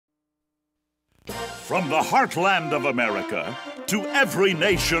From the heartland of America to every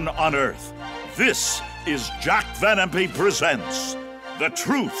nation on earth, this is Jack Van Impe Presents The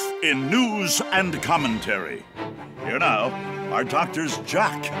Truth in News and Commentary. Here now are Doctors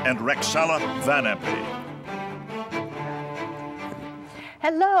Jack and Rexella Van Impe.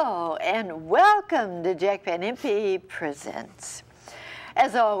 Hello and welcome to Jack Van Impe Presents.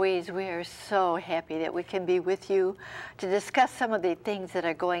 As always, we are so happy that we can be with you to discuss some of the things that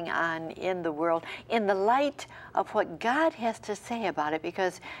are going on in the world in the light of what God has to say about it,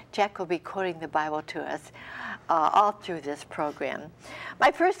 because Jack will be quoting the Bible to us all through this program.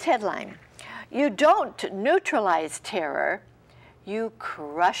 My first headline: you don't neutralize terror, you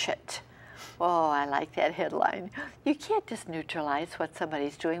crush it. Oh, I like that headline. You can't just neutralize what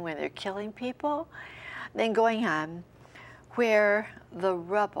somebody's doing when they're killing people. Then going on, where the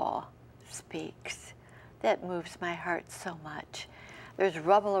rubble speaks. That moves my heart so much. There's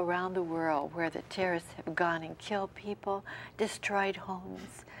rubble around the world where the terrorists have gone and killed people, destroyed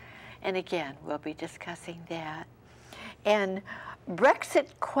homes. And again, we'll be discussing that. And Brexit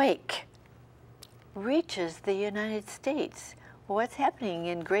quake reaches the United States. What's happening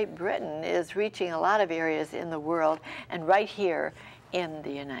in Great Britain is reaching a lot of areas in the world and right here in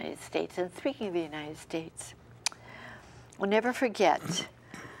the United States. And speaking of the United States, we'll never forget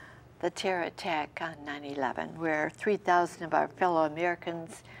the terror attack on 9/11, where 3,000 of our fellow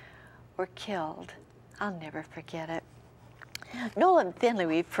Americans were killed. I'll never forget it. Nolan Finley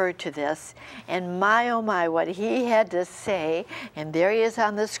referred to this, and my oh my, what he had to say, and there he is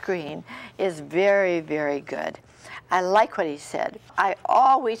on the screen, is very, very good. I like what he said. I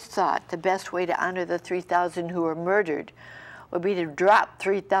always thought the best way to honor the 3,000 who were murdered would be to drop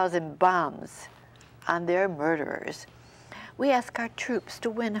 3,000 bombs on their murderers. We ask our troops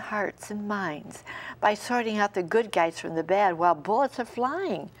to win hearts and minds by sorting out the good guys from the bad while bullets are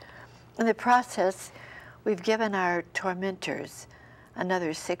flying. In the process, we've given our tormentors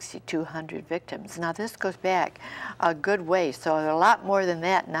another 6,200 victims. Now, this goes back a good way, so a lot more than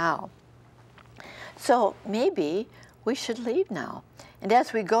that now. So maybe we should leave now. And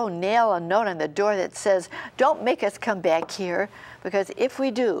as we go, nail a note on the door that says, "Don't make us come back here, because if we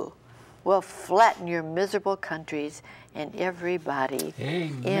do, we'll flatten your miserable countries and everybody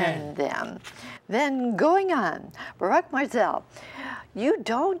in them." Then going on, Barack Marzell, you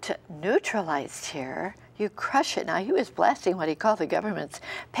don't neutralize terror, you crush it. Now, he was blasting what he called the government's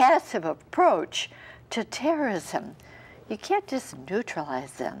passive approach to terrorism. You can't just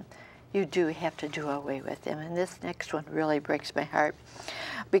neutralize them. You do have to do away with them. And this next one really breaks my heart,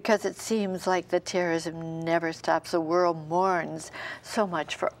 because it seems like the terrorism never stops. The world mourns so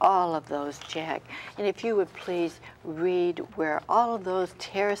much for all of those, Jack. And if you would please read where all of those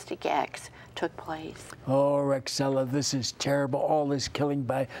terroristic acts took place. Oh, Rexella, this is terrible. All this killing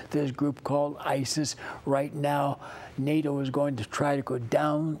by this group called ISIS. Right now, NATO is going to try to go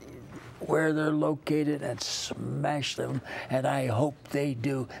down where they're located and smash them, and I hope they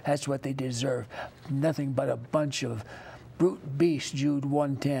do. That's what they deserve. Nothing but a bunch of brute beasts, Jude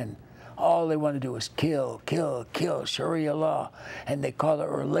 110. All they want to do is kill, kill, kill, Sharia law. And they call it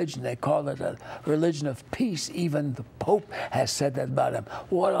religion. They call it a religion of peace. Even the Pope has said that about him.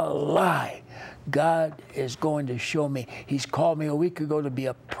 What a lie. God is going to show me. He's called me a week ago to be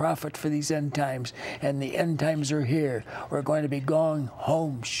a prophet for these end times, and the end times are here. We're going to be going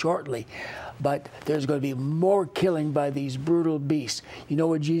home shortly, but there's going to be more killing by these brutal beasts. You know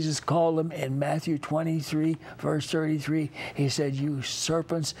what Jesus called them in Matthew 23, verse 33? He said, "You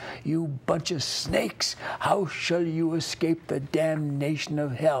serpents, you bunch of snakes, how shall you escape the damnation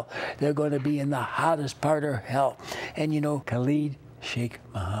of hell?" They're going to be in the hottest part of hell. And you know, Khalid Sheikh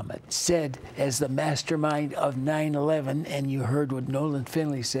Mohammed said, as the mastermind of 9/11, and you heard what Nolan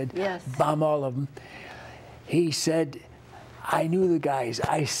Finley said, yes, bomb all of them. He said, "I knew the guys,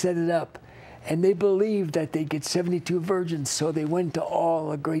 I set it up, and they believed that they'd get 72 virgins, so they went to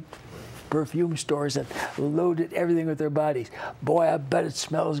all the great perfume stores and loaded everything with their bodies. Boy, I bet it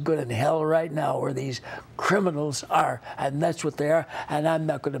smells good in hell right now where these criminals are, and that's what they are, and I'm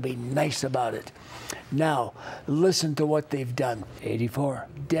not going to be nice about it." Now, listen to what they've done. 84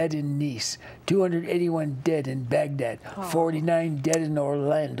 dead in Nice, 281 dead in Baghdad, 49 dead in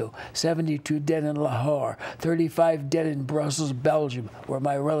Orlando, 72 dead in Lahore, 35 dead in Brussels, Belgium, where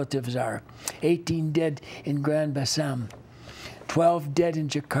my relatives are, 18 dead in Grand Bassam, 12 dead in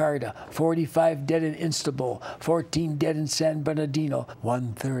Jakarta, 45 dead in Istanbul, 14 dead in San Bernardino,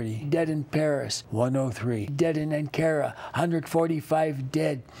 130 dead in Paris, 103 dead in Ankara, 145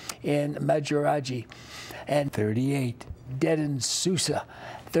 dead in Majaraji, and 38 dead in Susa,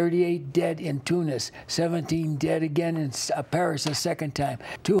 38 dead in Tunis, 17 dead again in Paris a second time,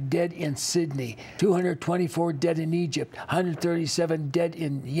 2 dead in Sydney, 224 dead in Egypt, 137 dead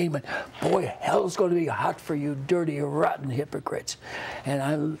in Yemen. Boy, hell's going to be hot for you dirty, rotten hypocrites.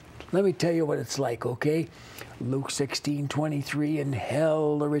 And let me tell you what it's like, okay? Luke 16:23, in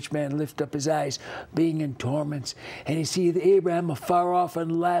hell the rich man lift up his eyes, being in torments, and he seeth Abraham afar off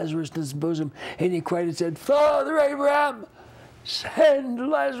and Lazarus in his bosom, and he cried and said, Father Abraham,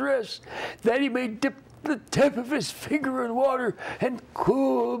 send Lazarus, that he may dip the tip of his finger in water and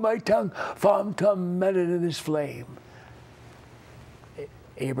cool my tongue, for I'm tormented in this flame.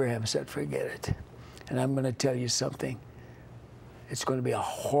 Abraham said, forget it. And I'm going to tell you something. It's going to be a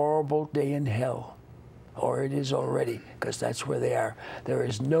horrible day in hell. Or it is already, because that's where they are. There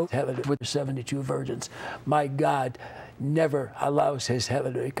is no heaven with the 72 virgins. My God never allows his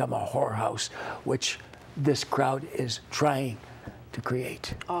heaven to become a whorehouse, which this crowd is trying to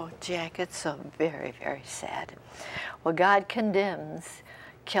create. Oh, Jack, it's so very, very sad. Well, God condemns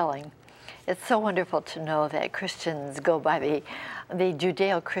killing. It's so wonderful to know that Christians go by the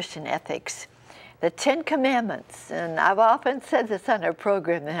Judeo-Christian ethics. The 10 Commandments, and I've often said this on our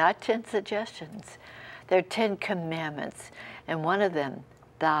program, they're not 10 suggestions. They're 10 commandments, and one of them,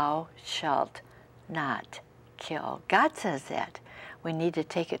 thou shalt not kill. God says that. We need to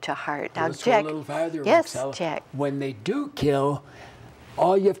take it to heart. Now, Let's Jack, go a little farther, yes, Marcella. Jack. When they do kill,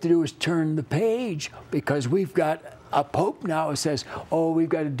 all you have to do is turn the page, because we've got a pope now who says, oh, we've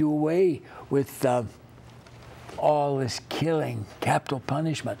got to do away with all this killing, capital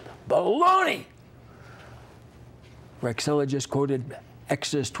punishment. Baloney! Rexella just quoted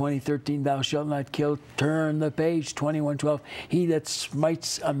Exodus 20:13, thou shalt not kill. Turn the page, 21:12. He that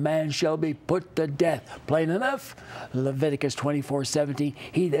smites a man shall be put to death. Plain enough. Leviticus 24:17,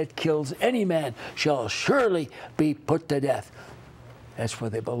 he that kills any man shall surely be put to death. That's where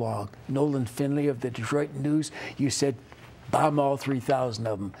they belong. Nolan Finley of the Detroit News, you said bomb all 3,000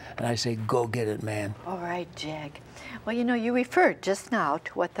 of them. And I say, go get it, man. All right, Jack. Well, you know, you referred just now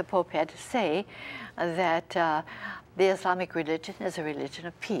to what the Pope had to say, that the Islamic religion is a religion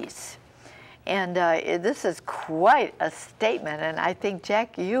of peace. And this is quite a statement, and I think,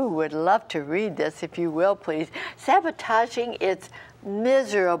 Jack, you would love to read this, if you will, please. Sabotaging its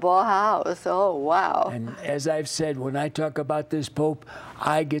miserable house. Oh, wow. And as I've said, when I talk about this Pope,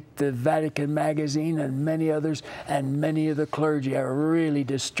 I get the Vatican magazine and many others, and many of the clergy are really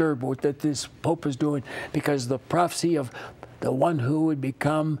disturbed with what this Pope is doing, because the prophecy of the one who would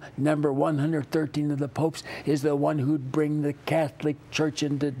become number 113 of the popes is the one who'd bring the Catholic Church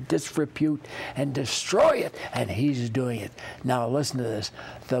into disrepute and destroy it, and he's doing it. Now listen to this.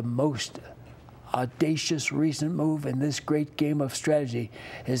 The most audacious recent move in this great game of strategy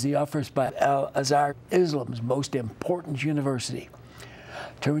is the offers by Al-Azhar, Islam's most important university.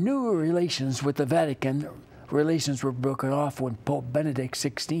 To renew relations with the Vatican, relations were broken off when Pope Benedict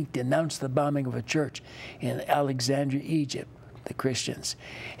XVI denounced the bombing of a church in Alexandria, Egypt, the Christians.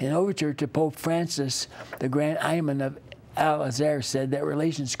 In overture to Pope Francis, the Grand Imam of Al-Azhar said that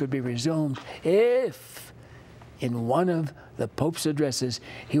relations could be resumed if, in one of the Pope's addresses,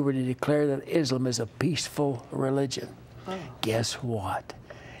 he were to declare that Islam is a peaceful religion. Oh. Guess what?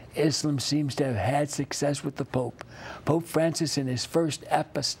 Islam seems to have had success with the Pope. Pope Francis, in his first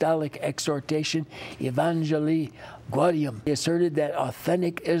apostolic exhortation, Evangelii Gaudium, asserted that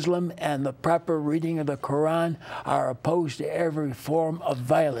authentic Islam and the proper reading of the Quran are opposed to every form of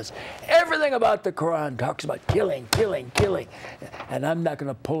violence. Everything about the Quran talks about killing, killing, killing. And I'm not going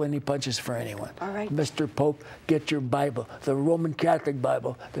to pull any punches for anyone. All right. Mr. Pope, get your Bible, the Roman Catholic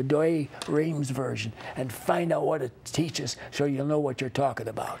Bible, the Douay Rheims version, and find out what it teaches so you'll know what you're talking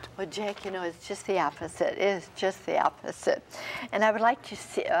about. Well, Jack, you know, it's just the opposite. It is just the opposite. And I would like to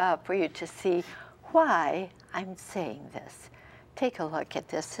see, for you to see why I'm saying this. Take a look at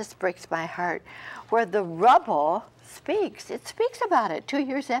this. This breaks my heart. Where the rubble speaks. It speaks about it 2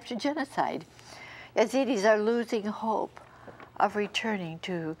 years after genocide. Yazidis are losing hope of returning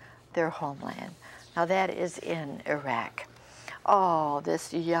to their homeland. Now that is in Iraq. Oh,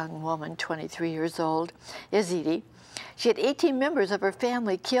 this young woman, 23 years old, Yazidi. She had 18 members of her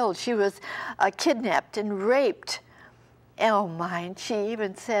family killed. She was kidnapped and raped. Oh my, she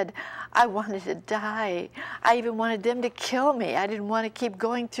even said, I wanted to die. I even wanted them to kill me. I didn't want to keep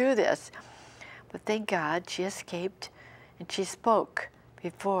going through this. But thank God she escaped and she spoke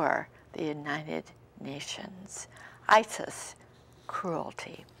before the United Nations. ISIS,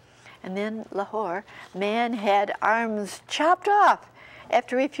 cruelty. And then Lahore, man had arms chopped off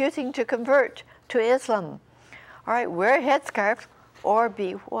after refusing to convert to Islam. All right, wear a headscarf or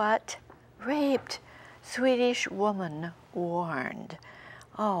be what? Raped. Swedish woman warned.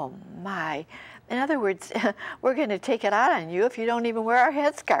 Oh, my. In other words, we're going to take it out on you if you don't even wear our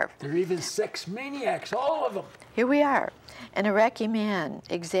headscarf. They're even sex maniacs, all of them. Here we are. An Iraqi man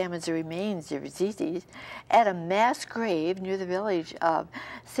examines the remains of Yazidis at a mass grave near the village of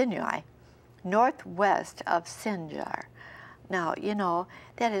Sinai, northwest of Sinjar. Now, you know,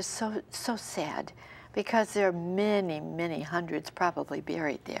 that is so sad because there are many, many hundreds probably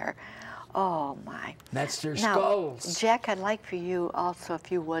buried there. Oh, my. That's their now, skulls. Jack, I'd like for you also,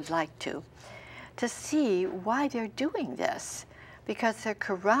 if you would like to see why they're doing this. Because the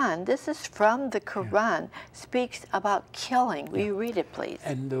Quran, this is from the Quran, speaks about killing. Will you read it, please?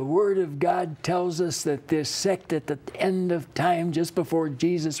 And the Word of God tells us that this sect at the end of time, just before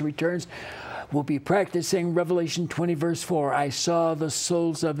Jesus returns, will be practicing Revelation 20, verse 4. I saw the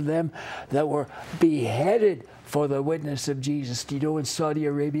souls of them that were beheaded for the witness of Jesus. You know, in Saudi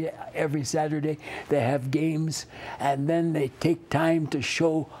Arabia, every Saturday they have games, and then they take time to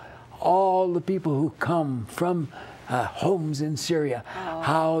show all the people who come from homes in Syria,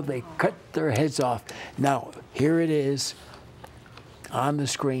 how they cut their heads off. Now, here it is on the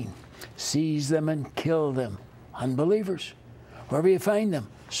screen. Seize them and kill them. Unbelievers, wherever you find them.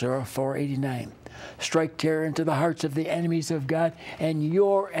 Surah 489. Strike terror into the hearts of the enemies of God and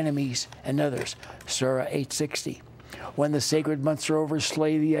your enemies and others. Surah 860. When the sacred months are over,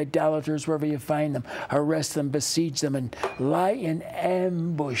 slay the idolaters wherever you find them. Arrest them, besiege them, and lie in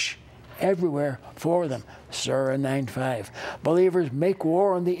ambush everywhere for them. Surah 9:5. Believers, make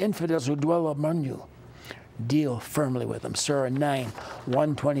war on the infidels who dwell among you. Deal firmly with them. Surah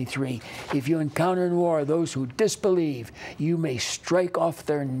 9:123. If you encounter in war those who disbelieve, you may strike off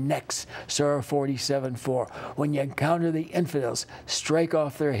their necks. Surah 47:4. When you encounter the infidels, strike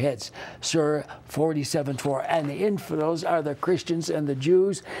off their heads. Surah 47:4. And the infidels are the Christians and the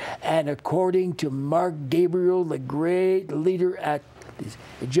Jews. And according to Mark Gabriel, the great leader at the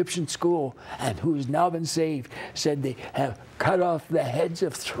Egyptian school, and who's now been saved, said they have cut off the heads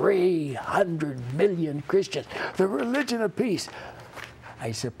of 300 million Christians. The religion of peace. Are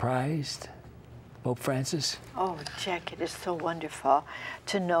you surprised, Pope Francis? Oh, Jack, it is so wonderful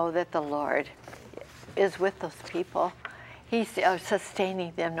to know that the Lord is with those people. He's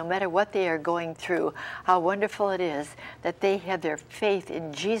sustaining them no matter what they are going through. How wonderful it is that they have their faith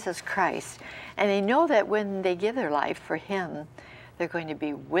in Jesus Christ. And they know that when they give their life for Him, they're going to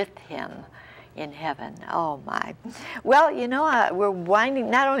be with Him in heaven. Oh, my. Well, you know, we're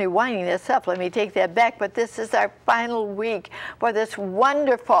not only winding this up, let me take that back, but this is our final week for this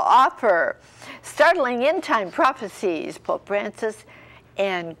wonderful offer. Startling end-time prophecies, Pope Francis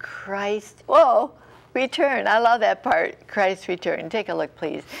and Christ, return. I love that part, Christ's return. Take a look,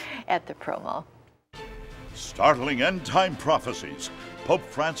 please, at the promo. Startling end-time prophecies, Pope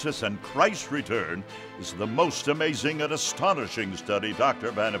Francis and Christ's return is the most amazing and astonishing study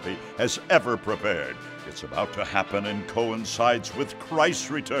Dr. Vanapee has ever prepared. It's about to happen and coincides with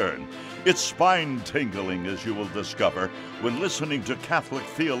Christ's return. It's spine-tingling, as you will discover when listening to Catholic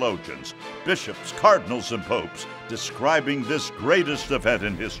theologians, bishops, cardinals, and popes describing this greatest event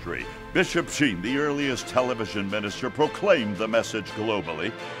in history. Bishop Sheen, the earliest television minister, proclaimed the message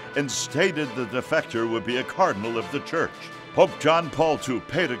globally and stated the defector would be a cardinal of the Church. Pope John Paul II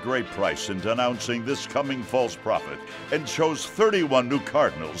paid a great price in denouncing this coming false prophet and chose 31 new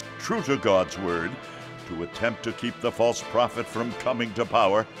cardinals, true to God's word, to attempt to keep the false prophet from coming to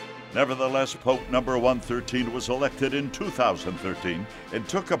power. Nevertheless, Pope number 113 was elected in 2013 and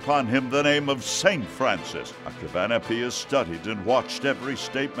took upon him the name of Saint Francis. Dr. Vanapee has studied and watched every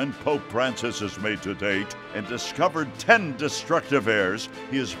statement Pope Francis has made to date and discovered 10 destructive errors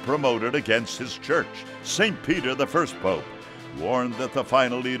he has promoted against his church. St. Peter, the first pope, warned that the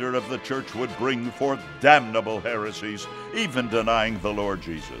final leader of the church would bring forth damnable heresies, even denying the Lord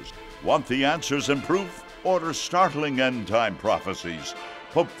Jesus. Want the answers and proof? Order Startling End-Time Prophecies,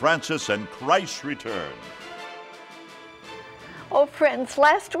 Pope Francis and Christ's Return. Oh, friends,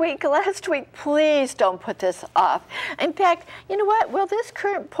 last week, please don't put this off. In fact, you know what? Will this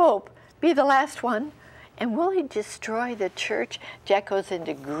current Pope be the last one? And will he destroy the church? Jack goes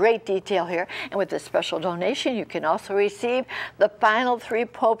into great detail here. And with a special donation, you can also receive The Final 3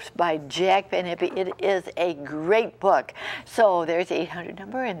 Popes by Jack Vanapee. It is a great book. So there's the 800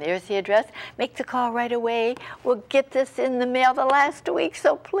 number, and there's the address. Make the call right away. We'll get this in the mail the last week,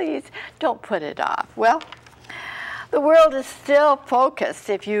 so please don't put it off. Well, the world is still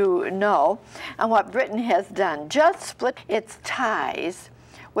focused, if you know, on what Britain has done. Just split its ties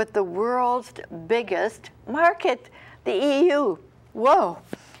with the world's biggest market, the EU. Whoa,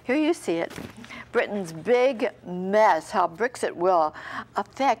 here you see it. Britain's big mess, how Brexit will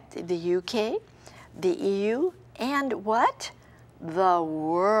affect the UK, the EU, and what? the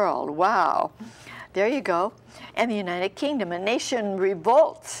world. Wow. There you go. And the United Kingdom, a nation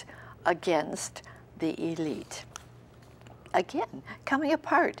revolts against the elite. Again, coming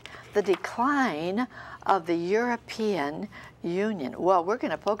apart, the decline of the European Union. Well, we're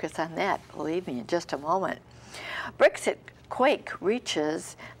going to focus on that, believe me, in just a moment. Brexit quake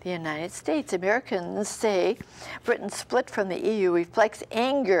reaches the United States. Americans say Britain's split from the EU reflects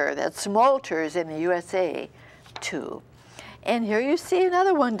anger that smolders in the USA, too. And here you see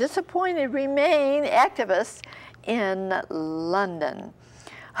another one, disappointed Remain activists in London.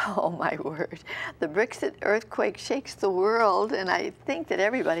 Oh my word, the Brexit earthquake shakes the world, and I think that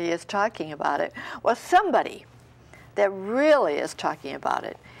everybody is talking about it. Well, somebody that really is talking about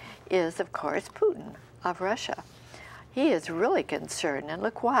it is, of course, Putin of Russia. He is really concerned, and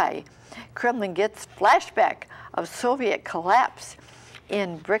look why. Kremlin gets flashback of Soviet collapse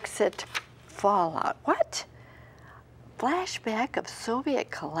in Brexit fallout. What? Flashback of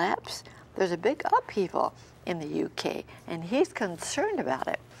Soviet collapse? There's a big upheaval in the UK, and he's concerned about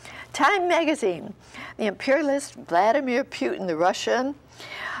it. Time magazine, the imperialist Vladimir Putin, the Russian,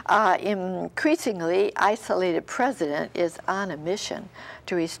 increasingly isolated president, is on a mission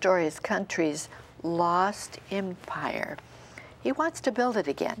to restore his country's lost empire. He wants to build it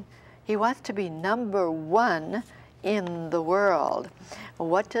again. He wants to be #1 in the world.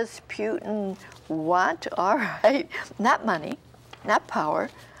 What does Putin want? All right, not money, not power,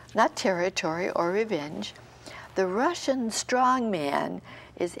 not territory or revenge. The Russian strongman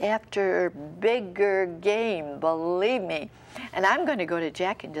is after bigger game, believe me. And I'm going to go to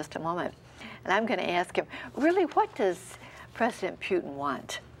Jack in just a moment, and I'm going to ask him, really, what does President Putin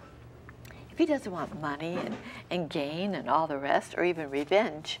want? If he doesn't want money and gain and all the rest, or even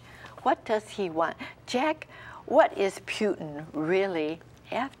revenge, what does he want? Jack, what is Putin really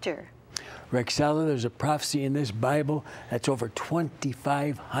after? Rexella, there's a prophecy in this Bible that's over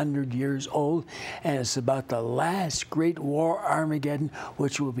 2,500 years old, and it's about the last great war, Armageddon,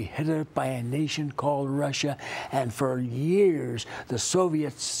 which will be headed up by a nation called Russia. And for years, the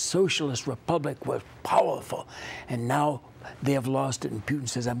Soviet Socialist Republic was powerful, and now they have lost it, and Putin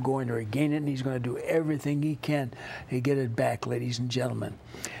says, I'm going to regain it, and he's going to do everything he can to get it back, ladies and gentlemen.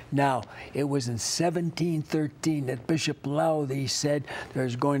 Now, it was in 1713 that Bishop Lowther said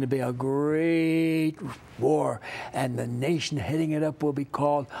there's going to be a great war, and the nation heading it up will be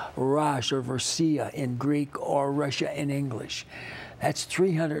called Rosh, or Russia in Greek, or Russia in English. That's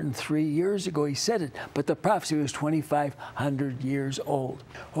 303 years ago he said it, but the prophecy was 2,500 years old.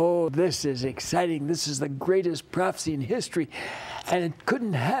 Oh, this is exciting. This is the greatest prophecy in history, and it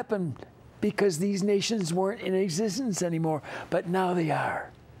couldn't happen because these nations weren't in existence anymore, but now they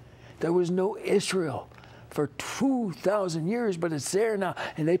are. There was no Israel for 2,000 years, but it's there now,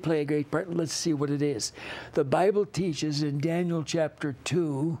 and they play a great part. Let's see what it is. The Bible teaches in Daniel chapter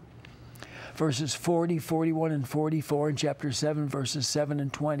 2, verses 40, 41, and 44, in chapter 7, verses 7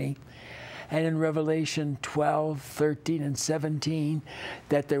 and 20, and in Revelation 12, 13, and 17,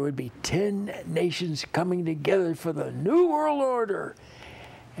 that there would be 10 nations coming together for the New World Order.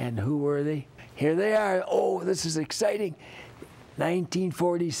 And who were they? Here they are. Oh, this is exciting.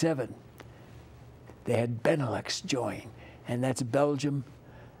 1947, they had Benelux join, and that's Belgium,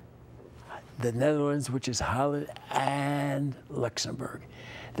 the Netherlands, which is Holland, and Luxembourg.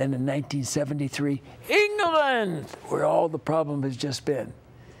 Then in 1973, England, where all the problem has just been.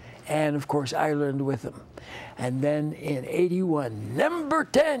 And of course, Ireland with them. And then in 81, number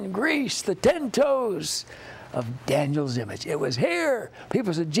 10, Greece, the 10 toes of Daniel's image. It was here.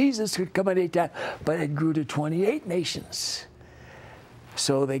 People said Jesus could come at any time, but it grew to 28 nations.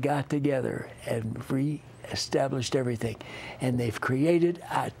 So they got together and re-established everything. And they've created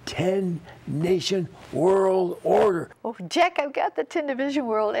a 10-nation world order. Well, Jack, I've got the 10-division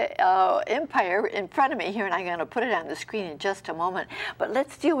world empire in front of me here, and I'm going to put it on the screen in just a moment. But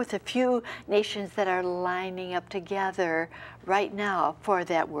let's deal with a few nations that are lining up together right now for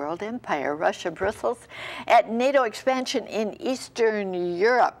that world empire. Russia bristles at NATO expansion in Eastern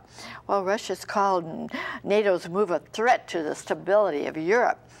Europe. Well, Russia's called NATO's move a threat to the stability of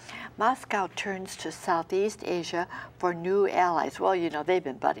Europe. Moscow turns to Southeast Asia for new allies. Well, you know, they've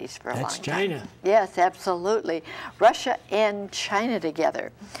been buddies for a long time. That's China. Yes, absolutely. Russia and China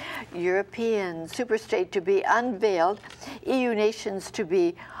together. European superstate to be unveiled. EU nations to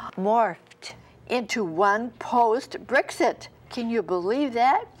be morphed into one post-Brexit. Can you believe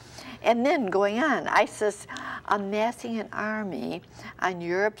that? And then going on, ISIS amassing an army on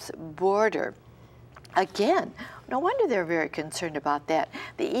Europe's border. Again, no wonder they're very concerned about that.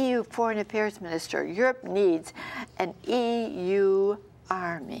 The EU Foreign Affairs Minister, Europe needs an EU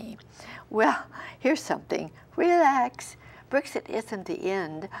army. Well, here's something. Relax. Brexit isn't the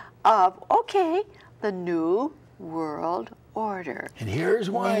end of, okay, the new world order. And here's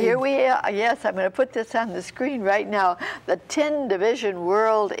why. Here we are. Yes, I'm going to put this on the screen right now. The 10-division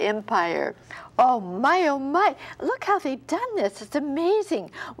world empire. Oh my. Look how they've done this. It's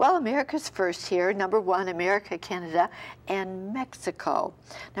amazing. Well, America's first here. Number 1, America, Canada, and Mexico.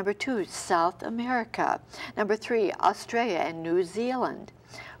 Number 2, South America. Number 3, Australia and New Zealand.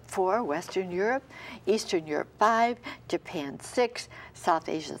 4, Western Europe, Eastern Europe 5, Japan 6, South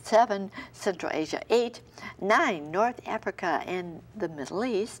Asia 7, Central Asia 8, 9, North Africa and the Middle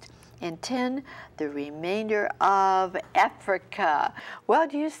East, and 10, the remainder of Africa. Well,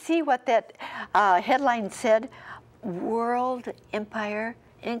 do you see what that headline said? World Empire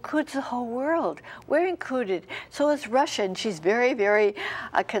includes the whole world. We're included. So is Russia, and she's very, very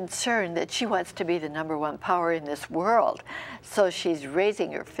concerned that she wants to be the #1 power in this world. So she's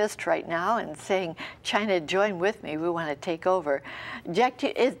raising her fist right now and saying, China, join with me. We want to take over. Jack,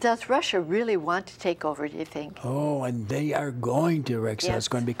 does Russia really want to take over, do you think? Oh, and they are going to, Rex. Yes. It's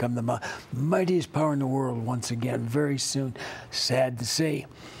going to become the mightiest power in the world once again, very soon. Sad to say.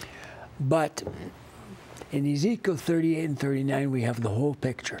 But in Ezekiel 38 and 39, we have the whole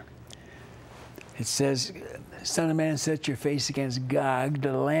picture. It says, Son of man, set your face against Gog,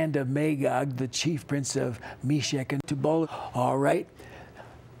 the land of Magog, the chief prince of Meshech and Tubal. All right.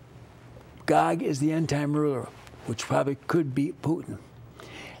 Gog is the end-time ruler, which probably could be Putin.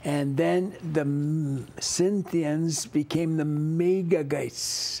 And then the Scythians became the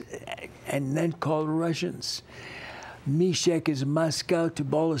Magagites, and then called Russians. Meshech is Moscow,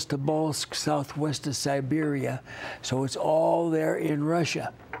 Tubal is Tobolsk, southwest of Siberia. So it's all there in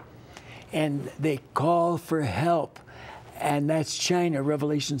Russia. And they call for help. And that's China,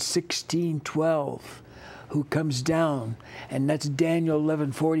 Revelation 16:12, who comes down. And that's Daniel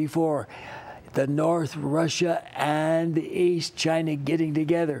 11:44. The North, Russia, and the East, China getting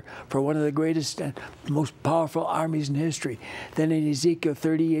together for one of the greatest and most powerful armies in history. Then in Ezekiel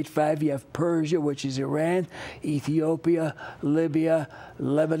 38:5, you have Persia, which is Iran, Ethiopia, Libya,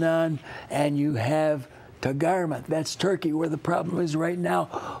 Lebanon, and you have Tagarma, that's Turkey, where the problem is right now.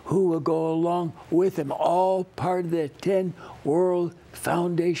 Who will go along with him? All part of the 10 world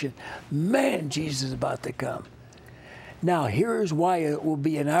foundation. Man, Jesus is about to come. Now, here's why it will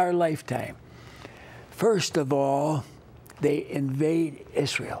be in our lifetime. First of all, they invade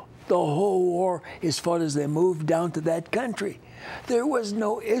Israel. The whole war is fought as they move down to that country. There was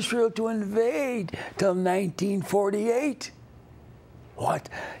no Israel to invade till 1948. What?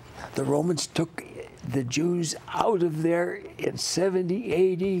 The Romans took the Jews out of there in 70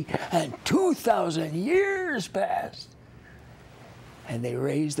 AD, and 2,000 years passed. And they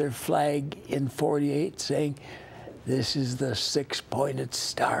raised their flag in 48 saying, this is the 6-pointed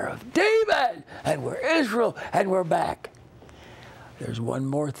star of David, and we're Israel, and we're back. There's one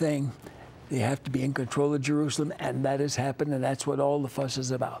more thing. They have to be in control of Jerusalem, and that has happened, and that's what all the fuss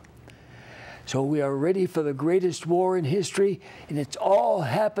is about. So we are ready for the greatest war in history, and it's all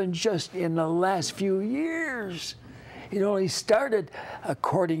happened just in the last few years. It only started,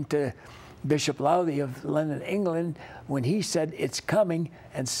 according to Bishop Lowther of London, England, when he said it's coming,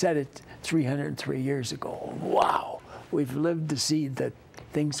 and said it 303 years ago. Wow, we've lived to see the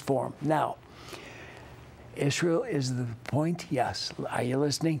things form. Now, Israel is the point, yes. Are you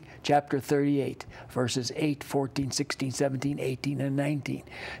listening? Chapter 38, verses 8, 14, 16, 17, 18, and 19.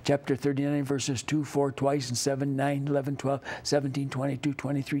 Chapter 39, verses 2, 4, twice, and 7, 9, 11, 12, 17, 22,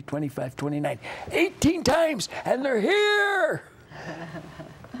 23, 25, 29. 18 times, and they're here!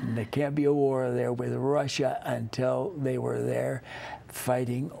 And there can't be a war there with Russia until they were there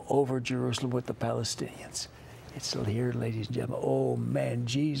fighting over Jerusalem with the Palestinians. It's still here, ladies and gentlemen. Oh, man,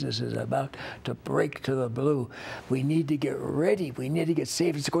 Jesus is about to break to the blue. We need to get ready. We need to get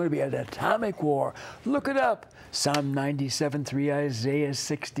saved. It's going to be an atomic war. Look it up. Psalm 97:3, Isaiah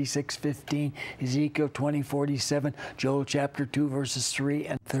 66:15, Ezekiel 20:47, Joel chapter 2, verses 3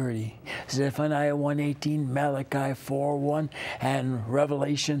 and 30, Zephaniah 1:18, Malachi 4:1, and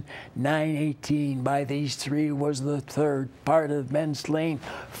Revelation 9:18. By these three was the third part of men slain.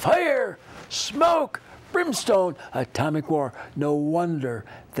 Fire, smoke, brimstone, atomic war. No wonder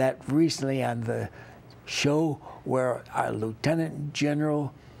that recently on the show where our Lieutenant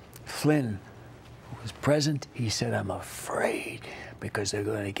General Flynn was present, he said, I'm afraid because they're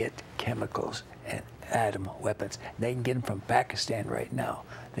going to get chemicals and atom weapons. They can get them from Pakistan right now.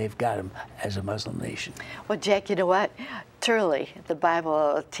 They've got them as a Muslim nation. Well, Jack, you know what? Truly, the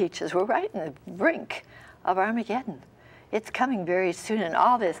Bible teaches we're right in the brink of Armageddon. It's coming very soon, and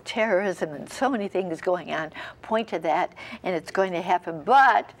all this terrorism and so many things going on point to that, and it's going to happen.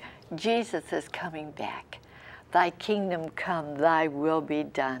 But Jesus is coming back. thy kingdom come, thy will be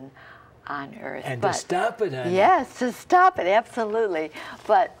done on earth. And to stop it, honey. Yes, to stop it, absolutely.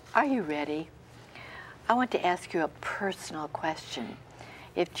 But are you ready? I want to ask you a personal question.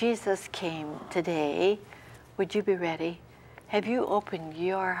 If Jesus came today, would you be ready? Have you opened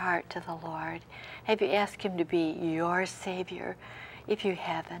your heart to the Lord? Have you asked him to be your Savior? If you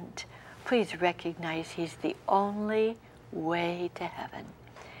haven't, please recognize he's the only way to heaven.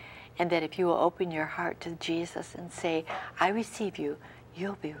 And that if you will open your heart to Jesus and say, I receive you,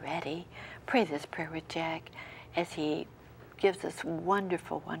 you'll be ready. Pray this prayer with Jack as he gives this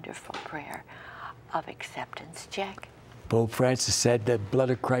wonderful, wonderful prayer of acceptance. Jack? Pope Francis said the blood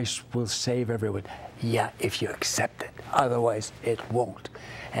of Christ will save everyone. Yeah, if you accept it. Otherwise, it won't.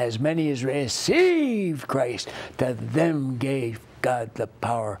 As many as received Christ, to them gave God the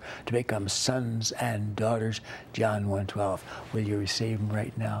power to become sons and daughters. John 1:12. Will you receive him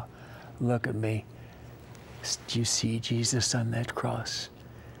right now? Look at me. Do you see Jesus on that cross?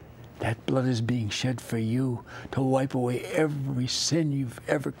 That blood is being shed for you to wipe away every sin you've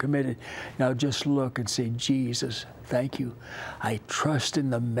ever committed. Now just look and say, Jesus, thank you. I trust in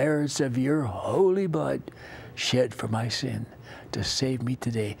the merits of your holy blood shed for my sin to save me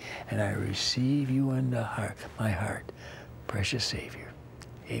today. And I receive you into my heart, precious Savior.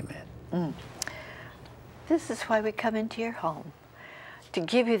 Amen. This is why we come into your home, to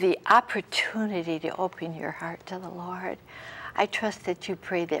give you the opportunity to open your heart to the Lord. I trust that you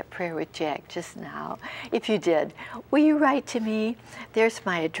prayed that prayer with Jack just now. If you did, will you write to me? There's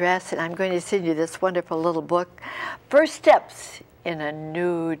my address, and I'm going to send you this wonderful little book, First Steps in a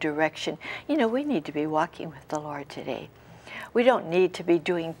New Direction. You know, we need to be walking with the Lord today. We don't need to be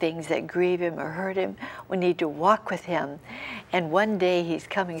doing things that grieve him or hurt him. We need to walk with him. And one day he's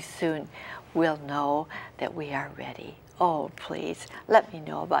coming soon. We'll know that we are ready. Oh, please, let me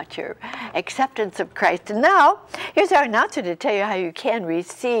know about your acceptance of Christ. And now, here's our announcer to tell you how you can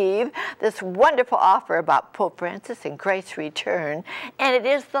receive this wonderful offer about Pope Francis and Christ's return. And it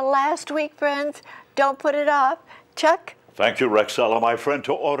is the last week, friends. Don't put it off. Chuck? Thank you, Rexella, my friend,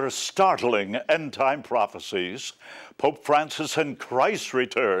 to order startling end-time prophecies, Pope Francis and Christ's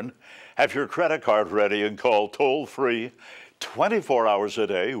return. Have your credit card ready and call toll-free 24 hours a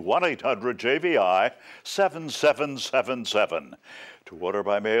day, 1-800-JVI-7777. To order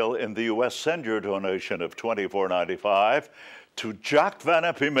by mail in the U.S., send your donation of $24.95 to Jack Van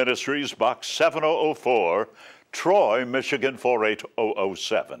Impe Ministries, Box 7004, Troy, Michigan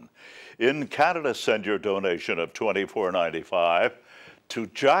 48007. In Canada, send your donation of $24.95 to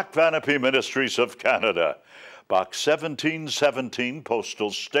Jack Van Impe Ministries of Canada, Box 1717, Postal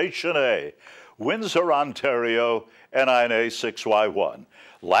Station A, Windsor, Ontario, NINA 6Y1.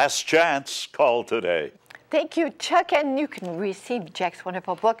 Last chance, call today. Thank you, Chuck, and you can receive Jack's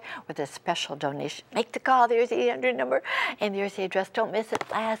wonderful book with a special donation. Make the call. There's the 800 number, and there's the address. Don't miss it.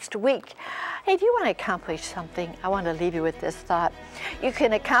 Last week. Hey, if you want to accomplish something, I want to leave you with this thought. You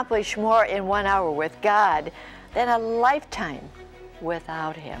can accomplish more in 1 hour with God than a lifetime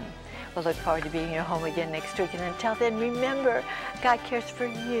without him. We'll look forward to being in your home again next week, and until then, remember, God cares for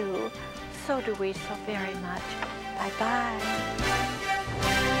you. So do we so very much. Bye-bye.